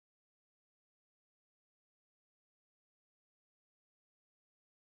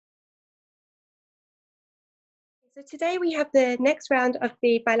So today we have the next round of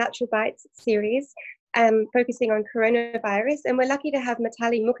the Bilateral Bites series, focusing on coronavirus, and we're lucky to have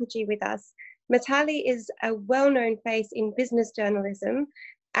Mitali Mukherjee with us. Mitali is a well-known face in business journalism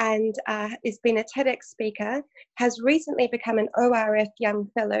and has been a TEDx speaker, has recently become an ORF Young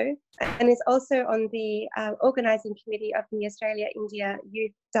Fellow, and is also on the organising committee of the Australia-India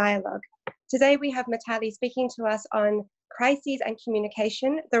Youth Dialogue. Today we have Mitali speaking to us on crises and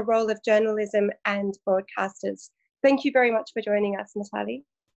communication, the role of journalism and broadcasters. Thank you very much for joining us, Mitali.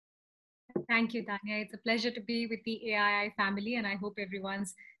 Thank you, Tanya. It's a pleasure to be with the AII family, and I hope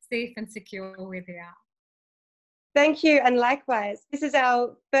everyone's safe and secure where they are. Thank you, and likewise. This is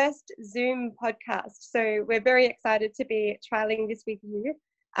our first Zoom podcast, so we're very excited to be trialing this with you,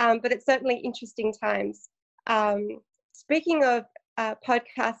 but it's certainly interesting times. Speaking of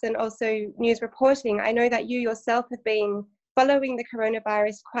podcasts and also news reporting, I know that you yourself have been following the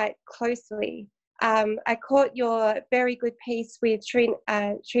coronavirus quite closely. I caught your very good piece with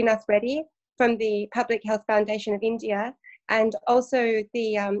Srinath Reddy from the Public Health Foundation of India, and also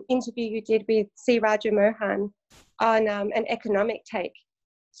the interview you did with C. Raja Mohan on an economic take.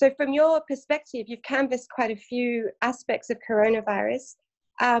 So from your perspective, you've canvassed quite a few aspects of coronavirus.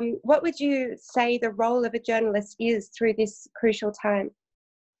 What would you say the role of a journalist is through this crucial time?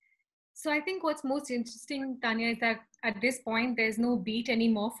 So I think what's most interesting, Tanya, is that at this point, there's no beat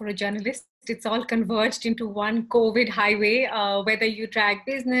anymore for a journalist. It's all converged into one COVID highway. Whether you track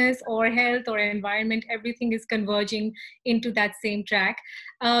business or health or environment, everything is converging into that same track.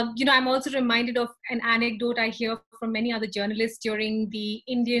 I'm also reminded of an anecdote I hear from many other journalists during the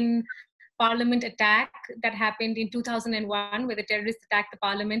Indian Parliament attack that happened in 2001, where the terrorists attacked the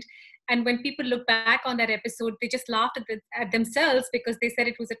Parliament. And when people look back on that episode, they just laughed at themselves, because they said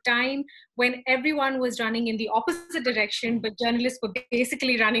it was a time when everyone was running in the opposite direction, but journalists were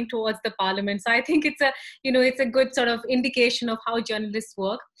basically running towards the Parliament. So I think it's a good sort of indication of how journalists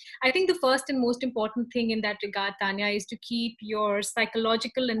work. I think the first and most important thing in that regard, Tanya, is to keep your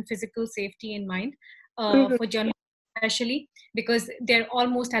psychological and physical safety in mind for journalists, especially because they're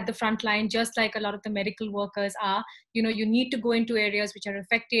almost at the front line, just like a lot of the medical workers are. You need to go into areas which are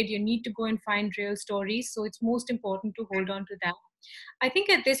affected. You need to go and find real stories. So it's most important to hold on to that. I think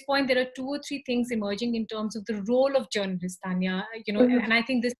at this point, there are 2 or 3 things emerging in terms of the role of journalists, Tanya, and I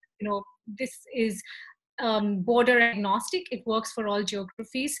think this is border agnostic. It works for all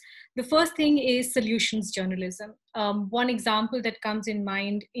geographies. The first thing is solutions journalism. One example that comes in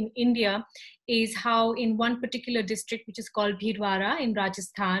mind in India is how in one particular district, which is called Bhilwara in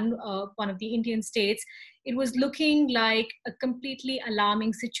Rajasthan, one of the Indian states, it was looking like a completely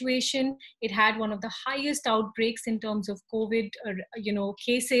alarming situation. It had one of the highest outbreaks in terms of COVID,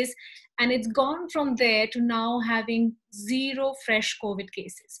 cases. And it's gone from there to now having 0 fresh COVID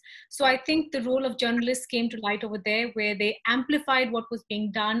cases. So I think the role of journalists came to light over there, where they amplified what was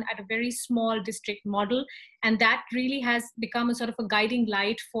being done at a very small district model. And that really has become a sort of a guiding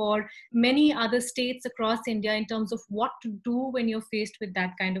light for many other states across India in terms of what to do when you're faced with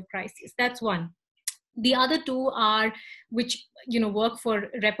that kind of crisis. That's one. The other 2 are, which work for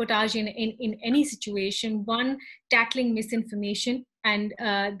reportage in any situation. One, tackling misinformation, and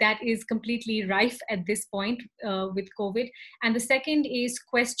that is completely rife at this point with COVID. And the second is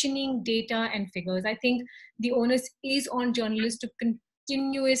questioning data and figures. I think the onus is on journalists to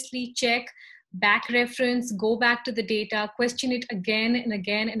continuously check, back reference, go back to the data, question it again and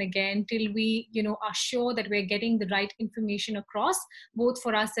again and again till we are sure that we're getting the right information across, both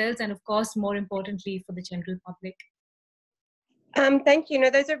for ourselves and, of course, more importantly, for the general public. Thank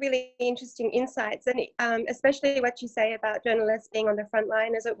you. Those are really interesting insights, and especially what you say about journalists being on the front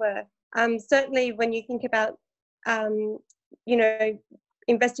line, as it were. Certainly when you think about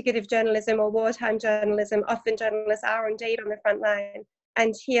investigative journalism or wartime journalism, often journalists are indeed on the front line.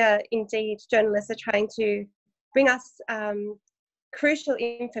 And here, indeed, journalists are trying to bring us crucial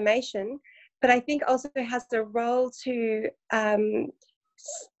information, but I think also has the role to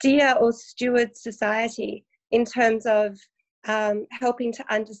steer or steward society in terms of helping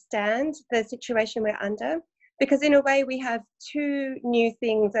to understand the situation we're under. Because in a way, we have 2 new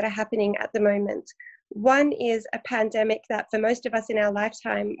things that are happening at the moment. One is a pandemic that for most of us in our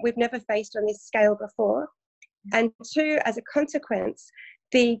lifetime, we've never faced on this scale before. And 2, as a consequence,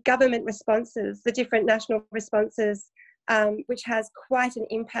 the government responses, the different national responses, which has quite an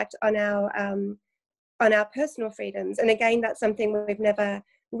impact on our personal freedoms. And again, that's something we've never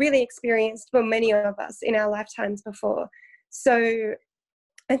really experienced for many of us in our lifetimes before. So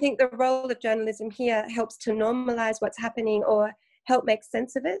I think the role of journalism here helps to normalise what's happening or help make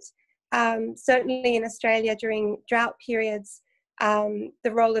sense of it. Certainly in Australia during drought periods,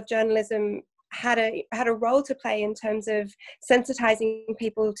 the role of journalism had a role to play in terms of sensitizing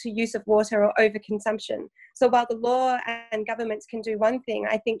people to use of water or overconsumption. So while the law and governments can do one thing,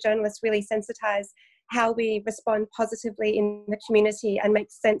 I think journalists really sensitize how we respond positively in the community and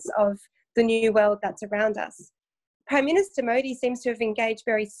make sense of the new world that's around us. Prime Minister Modi seems to have engaged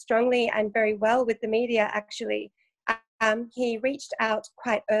very strongly and very well with the media, actually. He reached out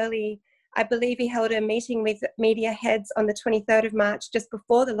quite early. I believe he held a meeting with media heads on the 23rd of March, just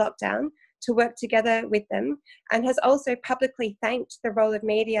before the lockdown, to work together with them, and has also publicly thanked the role of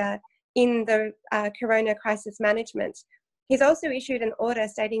media in the corona crisis management. He's also issued an order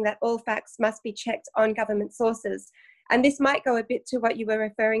stating that all facts must be checked on government sources. And this might go a bit to what you were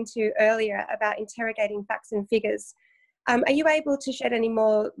referring to earlier about interrogating facts and figures. Are you able to shed any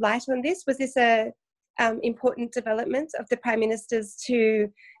more light on this? Was this a important development of the Prime Minister's to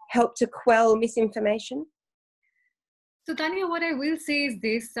help to quell misinformation? So Tanya, what I will say is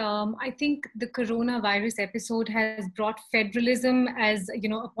this, I think the coronavirus episode has brought federalism as,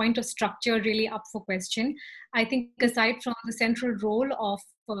 a point of structure really up for question. I think aside from the central role of,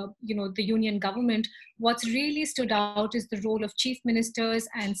 the union government, what's really stood out is the role of chief ministers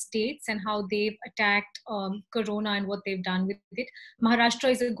and states and how they've attacked corona and what they've done with it. Maharashtra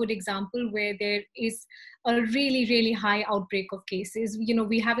is a good example where there is a really, really high outbreak of cases.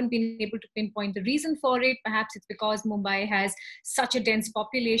 We haven't been able to pinpoint the reason for it. Perhaps it's because Mumbai has such a dense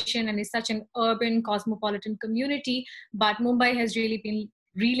population and is such an urban cosmopolitan community, but Mumbai has really been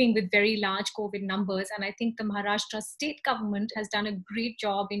reeling with very large COVID numbers. And I think the Maharashtra state government has done a great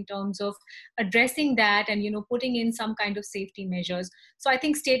job in terms of addressing that and, putting in some kind of safety measures. So I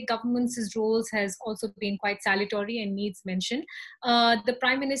think state governments' roles has also been quite salutary and needs mention. The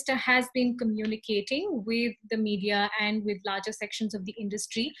Prime Minister has been communicating with the media and with larger sections of the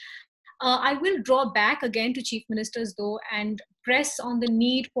industry. I will draw back again to chief ministers though and press on the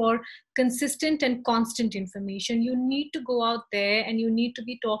need for consistent and constant information. You need to go out there and you need to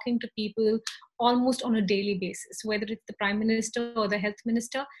be talking to people almost on a daily basis, whether it's the Prime Minister or the Health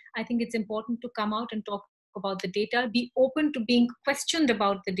Minister. I think it's important to come out and talk about the data, be open to being questioned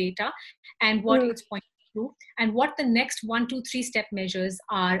about the data and what it's pointing to and what the next 1, 2, 3 step measures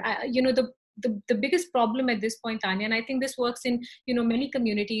are. The biggest problem at this point, Tanya, and I think this works in many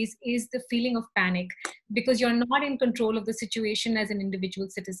communities, is the feeling of panic because you're not in control of the situation as an individual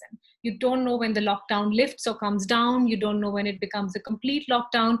citizen. You don't know when the lockdown lifts or comes down. You don't know when it becomes a complete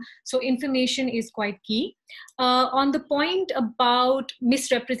lockdown. So information is quite key. On the point about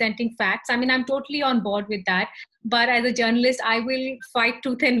misrepresenting facts, I mean, I'm totally on board with that. But as a journalist, I will fight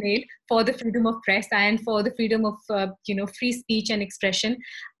tooth and nail for the freedom of press and for the freedom of, free speech and expression.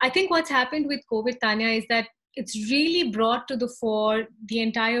 I think what's happened with COVID, Tanya, is that it's really brought to the fore the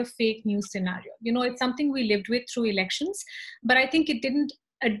entire fake news scenario. It's something we lived with through elections, but I think it didn't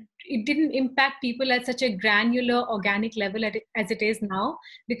impact people at such a granular, organic level as it is now,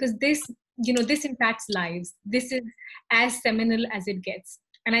 because this impacts lives. This is as seminal as it gets.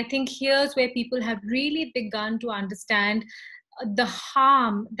 And I think here's where people have really begun to understand the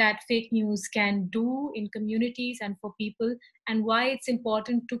harm that fake news can do in communities and for people, and why it's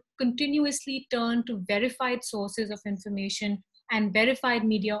important to continuously turn to verified sources of information and verified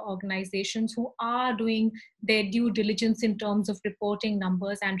media organizations who are doing their due diligence in terms of reporting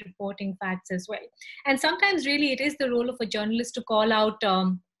numbers and reporting facts as well. And sometimes really it is the role of a journalist to call out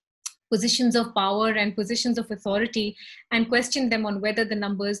positions of power and positions of authority and question them on whether the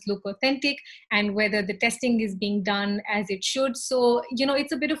numbers look authentic and whether the testing is being done as it should. So,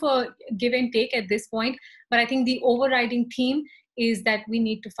 it's a bit of a give and take at this point, but I think the overriding theme is that we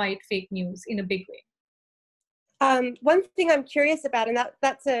need to fight fake news in a big way. One thing I'm curious about, and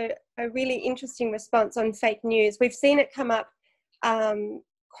that's a really interesting response on fake news. We've seen it come up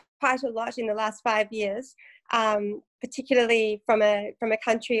quite a lot in the last 5 years, particularly from a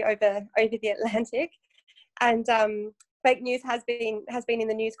country over the Atlantic, and fake news has been in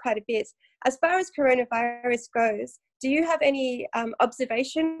the news quite a bit. As far as coronavirus goes, do you have any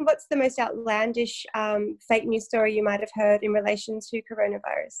observation? What's the most outlandish fake news story you might have heard in relation to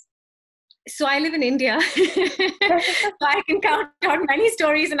coronavirus? So I live in India, so I can count out many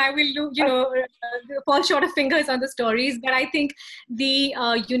stories, and I will, fall short of fingers on the stories. But I think the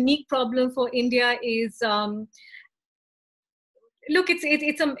unique problem for India is,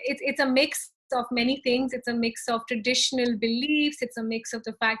 it's a mix of many things. It's a mix of traditional beliefs. It's a mix of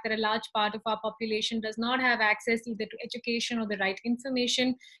the fact that a large part of our population does not have access either to education or the right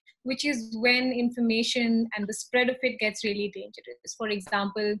information, which is when information and the spread of it gets really dangerous. For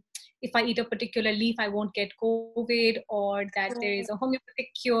example, if I eat a particular leaf, I won't get COVID, or that there is a homeopathic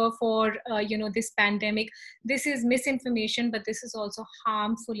cure for, this pandemic. This is misinformation, but this is also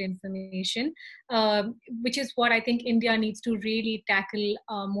harmful information, which is what I think India needs to really tackle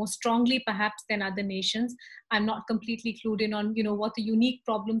more strongly, perhaps, than other nations. I'm not completely clued in on, what the unique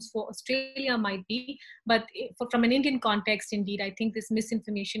problems for Australia might be, but from an Indian context, indeed, I think this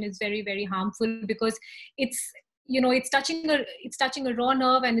misinformation is very, very harmful, because it's touching a raw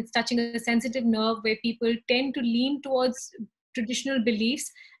nerve, and it's touching a sensitive nerve where people tend to lean towards traditional beliefs,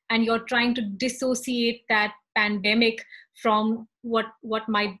 and you're trying to dissociate that pandemic from what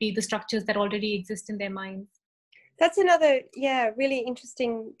might be the structures that already exist in their minds. That's another, really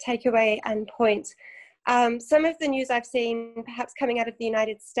interesting takeaway and point. Some of the news I've seen, perhaps coming out of the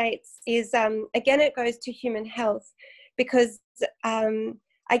United States, is, again, it goes to human health, because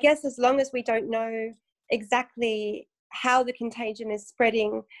I guess as long as we don't know exactly how the contagion is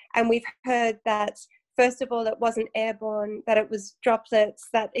spreading, and we've heard that, first of all, it wasn't airborne, that it was droplets,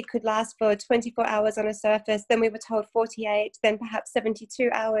 that it could last for 24 hours on a surface, then we were told 48, then perhaps 72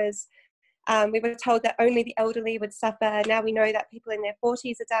 hours. We were told that only the elderly would suffer. Now we know that people in their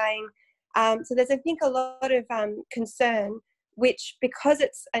 40s are dying. So there's, I think, a lot of concern, which, because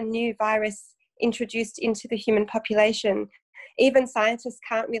it's a new virus introduced into the human population, even scientists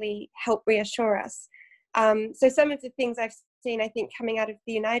can't really help reassure us. So some of the things I've seen, I think, coming out of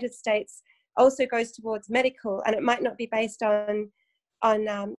the United States also goes towards medical, and it might not be based on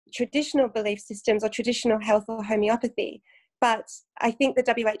traditional belief systems or traditional health or homeopathy. But I think the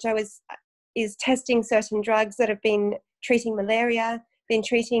WHO is testing certain drugs that have been treating malaria, been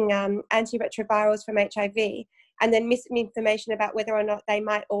treating antiretrovirals from HIV, and then misinformation about whether or not they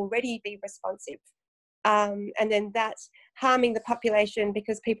might already be responsive. And then that's harming the population,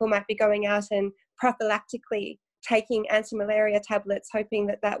 because people might be going out and prophylactically taking anti-malaria tablets, hoping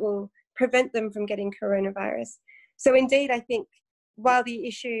that that will prevent them from getting coronavirus. So indeed, I think while the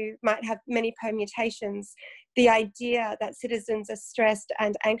issue might have many permutations, the idea that citizens are stressed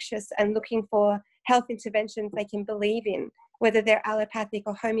and anxious and looking for health interventions they can believe in, whether they're allopathic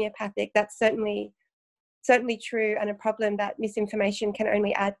or homeopathic, that's certainly true, and a problem that misinformation can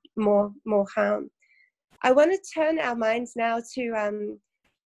only add more harm. I want to turn our minds now to,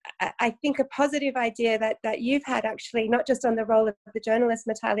 I think, a positive idea that you've had, actually, not just on the role of the journalist,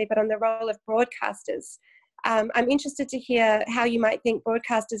 Mitali, but on the role of broadcasters. I'm interested to hear how you might think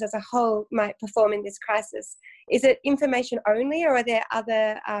broadcasters as a whole might perform in this crisis. Is it information only, or are there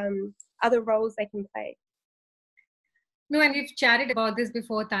other roles they can play? No, and we've chatted about this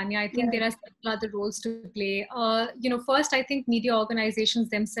before, Tanya. I think there are several other roles to play. First, I think media organizations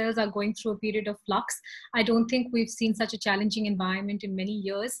themselves are going through a period of flux. I don't think we've seen such a challenging environment in many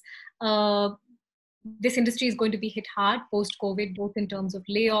years. This industry is going to be hit hard post-COVID, both in terms of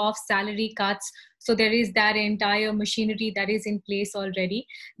layoffs, salary cuts. So there is that entire machinery that is in place already.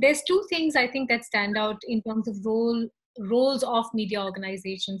 There's two things I think that stand out in terms of roles of media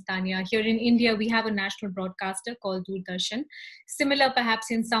organizations, Tanya. Here in India, we have a national broadcaster called Doordarshan, similar perhaps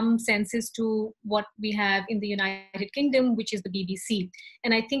in some senses to what we have in the United Kingdom, which is the BBC.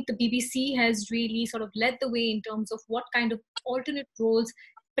 And I think the BBC has really sort of led the way in terms of what kind of alternate roles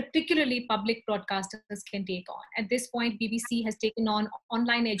particularly public broadcasters can take on. At this point, BBC has taken on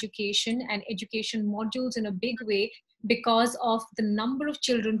online education and education modules in a big way because of the number of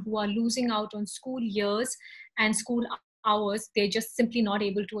children who are losing out on school years and school hours. They're just simply not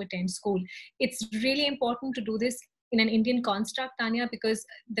able to attend school. It's really important to do this in an Indian construct, Tanya, because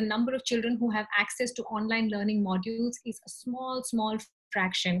the number of children who have access to online learning modules is a small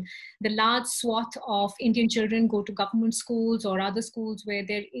fraction. The large swath of Indian children go to government schools or other schools where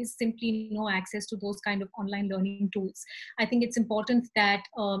there is simply no access to those kind of online learning tools. I think it's important that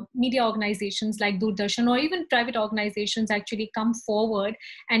media organizations like Doordarshan or even private organizations actually come forward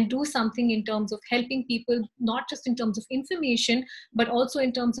and do something in terms of helping people, not just in terms of information, but also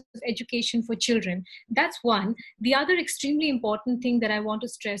in terms of education for children. That's one. The other extremely important thing that I want to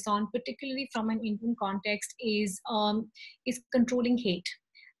stress on, particularly from an Indian context, is controlling hate.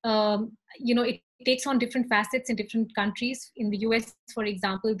 It takes on different facets in different countries. In the US, for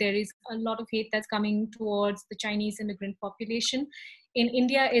example, there is a lot of hate that's coming towards the Chinese immigrant population. In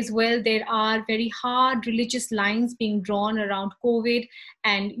India as well, there are very hard religious lines being drawn around COVID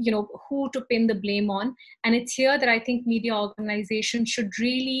and, who to pin the blame on. And it's here that I think media organizations should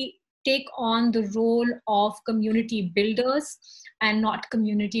really take on the role of community builders and not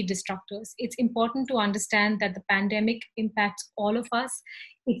community destructors. It's important to understand that the pandemic impacts all of us.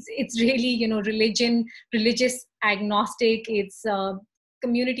 It's really, religious agnostic. It's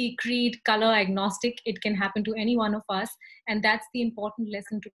community, creed, color agnostic. It can happen to any one of us. And that's the important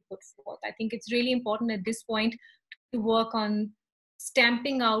lesson to put forth. I think it's really important at this point to work on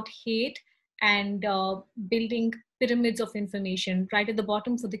stamping out hate and building pyramids of information, right at the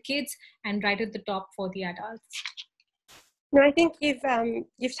bottom for the kids and right at the top for the adults. No, I think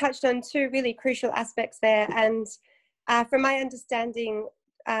you've touched on two really crucial aspects there. And from my understanding,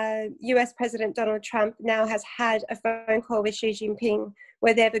 US President Donald Trump now has had a phone call with Xi Jinping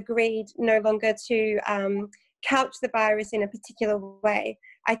where they've agreed no longer to couch the virus in a particular way.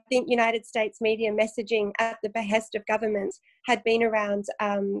 I think United States media messaging at the behest of government had been around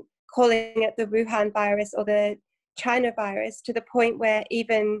calling it the Wuhan virus or the China virus, to the point where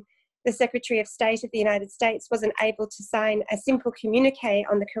even the Secretary of State of the United States wasn't able to sign a simple communique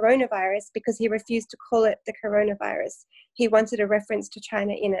on the coronavirus because he refused to call it the coronavirus. He wanted a reference to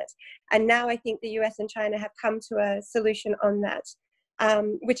China in it. And now I think the US and China have come to a solution on that,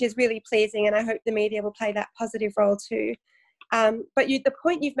 which is really pleasing, and I hope the media will play that positive role too. But the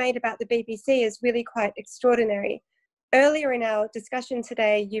point you've made about the BBC is really quite extraordinary. Earlier in our discussion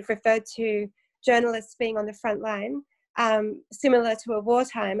today, you've referred to journalists being on the front line, similar to a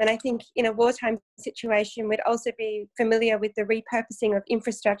wartime. And I think in a wartime situation, we'd also be familiar with the repurposing of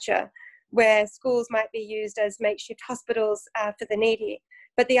infrastructure, where schools might be used as makeshift hospitals for the needy.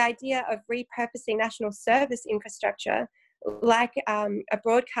 But the idea of repurposing national service infrastructure, like a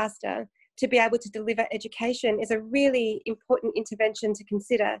broadcaster, to be able to deliver education is a really important intervention to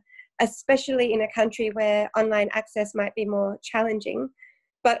consider, especially in a country where online access might be more challenging.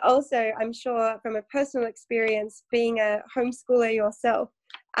 But also, I'm sure from a personal experience, being a homeschooler yourself,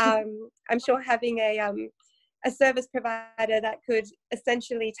 I'm sure having a service provider that could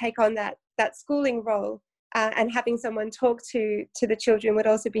essentially take on that schooling role and having someone talk to the children would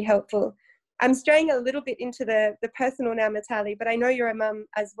also be helpful. I'm straying a little bit into the personal now, Mitali, but I know you're a mum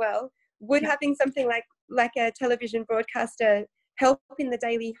as well. Would having something like a television broadcaster help in the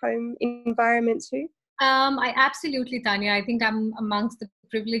daily home environment too? I absolutely, Tanya. I think I'm amongst the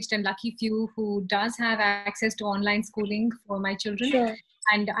privileged and lucky few who does have access to online schooling for my children. Sure.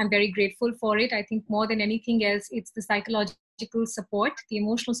 And I'm very grateful for it. I think more than anything else, it's the psychological support, the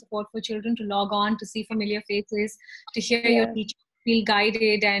emotional support for children to log on, to see familiar faces, to hear your teacher, feel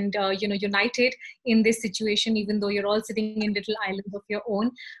guided and united in this situation, even though you're all sitting in little islands of your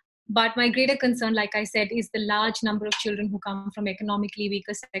own. But my greater concern, like I said, is the large number of children who come from economically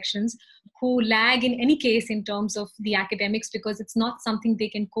weaker sections, who lag in any case in terms of the academics, because it's not something they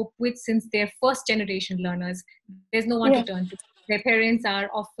can cope with since they're first generation learners. There's no one to turn to. Their parents are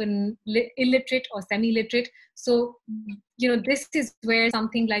often illiterate or semi-literate. So, this is where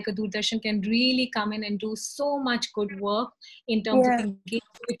something like a Doordarshan can really come in and do so much good work in terms of engaging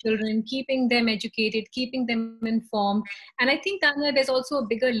with children, keeping them educated, keeping them informed. And I think, Tanya, there's also a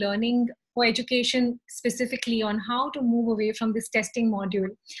bigger learning for education specifically on how to move away from this testing module.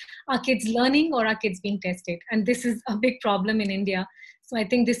 Are kids learning or are kids being tested? And this is a big problem in India. So I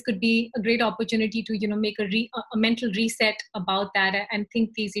think this could be a great opportunity to, make a mental reset about that and think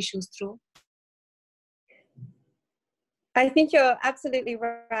these issues through. I think you're absolutely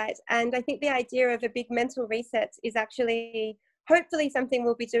right. And I think the idea of a big mental reset is actually hopefully something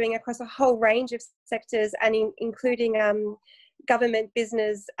we'll be doing across a whole range of sectors, and including government,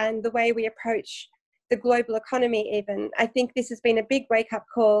 business, and the way we approach the global economy even. I think this has been a big wake-up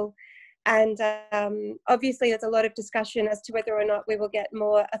call. And obviously there's a lot of discussion as to whether or not we will get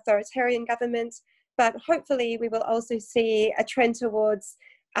more authoritarian government, but hopefully we will also see a trend towards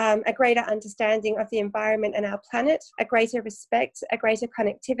a greater understanding of the environment and our planet, a greater respect, a greater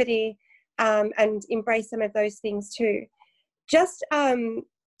connectivity, and embrace some of those things too. Just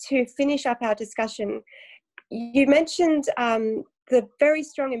to finish up our discussion, you mentioned the very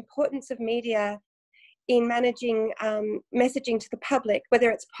strong importance of media in managing messaging to the public, whether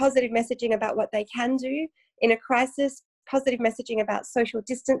it's positive messaging about what they can do in a crisis, positive messaging about social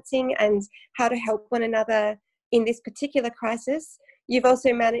distancing and how to help one another in this particular crisis. You've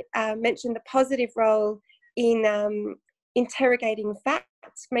also mentioned the positive role in interrogating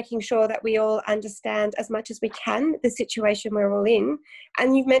facts, making sure that we all understand as much as we can the situation we're all in.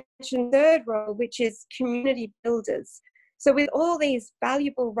 And you've mentioned third role, which is community builders. So with all these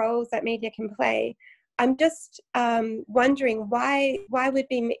valuable roles that media can play, I'm just wondering why would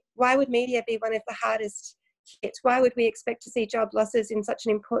media be one of the hardest hit? Why would we expect to see job losses in such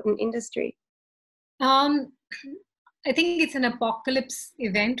an important industry? I think it's an apocalypse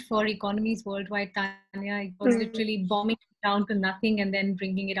event for economies worldwide, Tanya. It was literally bombing it down to nothing and then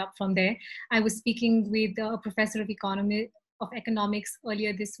bringing it up from there. I was speaking with a professor of economics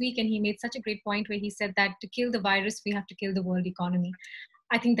earlier this week, and he made such a great point where he said that to kill the virus, we have to kill the world economy.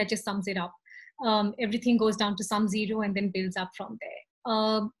 I think that just sums it up. Everything goes down to some zero and then builds up from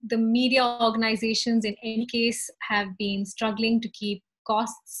there. The media organizations in any case have been struggling to keep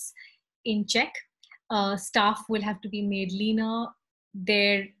costs in check. Staff will have to be made leaner.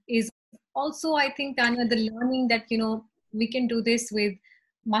 There is also, I think, Tanya, the learning that, we can do this with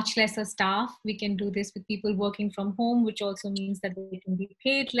much lesser staff. We can do this with people working from home, which also means that they can be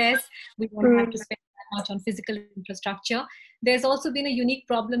paid less. We won't have to spend that much on physical infrastructure. There's also been a unique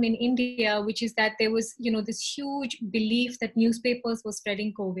problem in India, which is that there was, this huge belief that newspapers were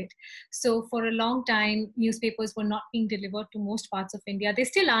spreading COVID. So for a long time, newspapers were not being delivered to most parts of India. They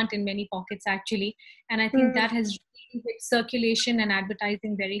still aren't in many pockets, actually. And I think that has really hit circulation and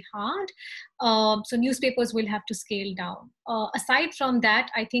advertising very hard. So newspapers will have to scale down. Aside from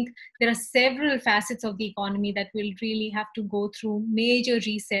that, I think there are several facets of the economy that will really have to go through major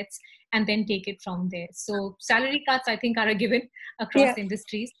resets and then take it from there. So salary cuts, I think, are a given across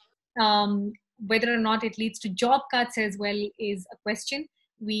industries. Whether or not it leads to job cuts as well is a question.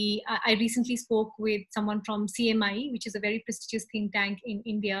 I recently spoke with someone from CMI, which is a very prestigious think tank in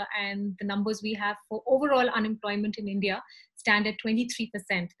India, and the numbers we have for overall unemployment in India stand at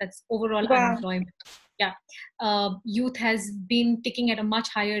 23%. That's overall unemployment. Yeah. Youth has been ticking at a much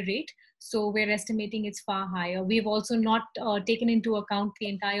higher rate. So we're estimating it's far higher. We've also not taken into account the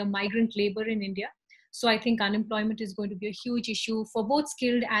entire migrant labor in India. So I think unemployment is going to be a huge issue for both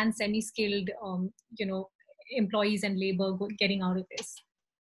skilled and semi-skilled, employees and labor getting out of this.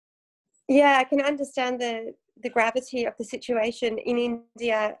 Yeah, I can understand the gravity of the situation in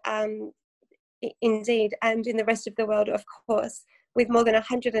India, indeed, and in the rest of the world, of course. With more than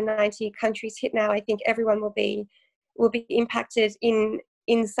 190 countries hit now, I think everyone will be impacted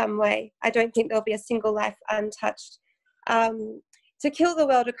in some way. I don't think there'll be a single life untouched. To kill the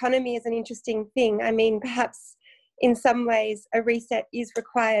world economy is an interesting thing. I mean, perhaps in some ways a reset is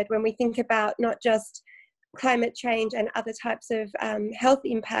required when we think about not just climate change and other types of health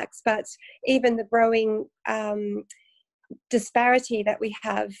impacts, but even the growing disparity that we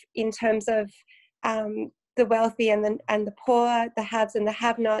have in terms of the wealthy and the poor, the haves and the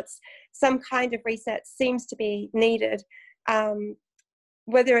have-nots. Some kind of reset seems to be needed.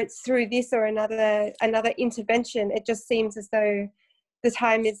 Whether it's through this or another intervention, it just seems as though the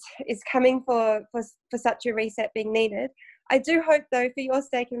time is coming for such a reset being needed. I do hope, though, for your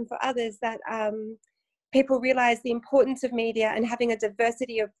sake and for others, that people realise the importance of media and having a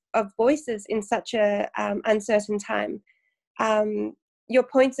diversity of voices in such a uncertain time. Your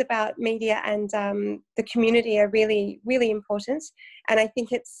points about media and the community are really, really important, and I think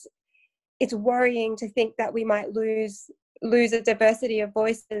it's worrying to think that we might lose a diversity of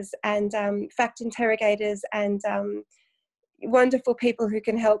voices and fact interrogators and wonderful people who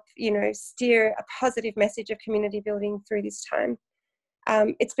can help, steer a positive message of community building through this time.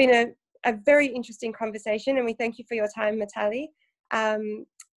 It's been a very interesting conversation, and we thank you for your time, Mitali.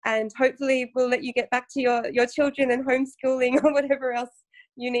 And hopefully we'll let you get back to your children and homeschooling or whatever else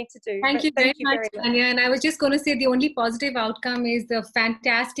you need to do. Thank you very much, Tanya. And I was just going to say the only positive outcome is the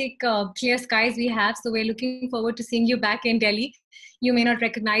fantastic clear skies we have. So we're looking forward to seeing you back in Delhi. You may not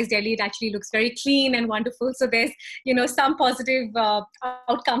recognize Delhi. It actually looks very clean and wonderful. So there's, some positive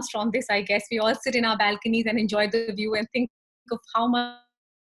outcomes from this, I guess. We all sit in our balconies and enjoy the view and think of how much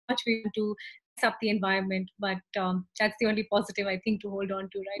we want to mess up the environment. But that's the only positive, I think, to hold on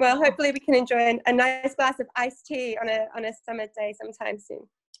to right now. Well, hopefully we can enjoy a nice glass of iced tea on a summer day sometime soon.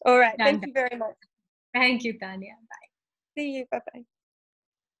 All right. Thank you very much. Thank you, Tanya. Bye. See you. Bye-bye.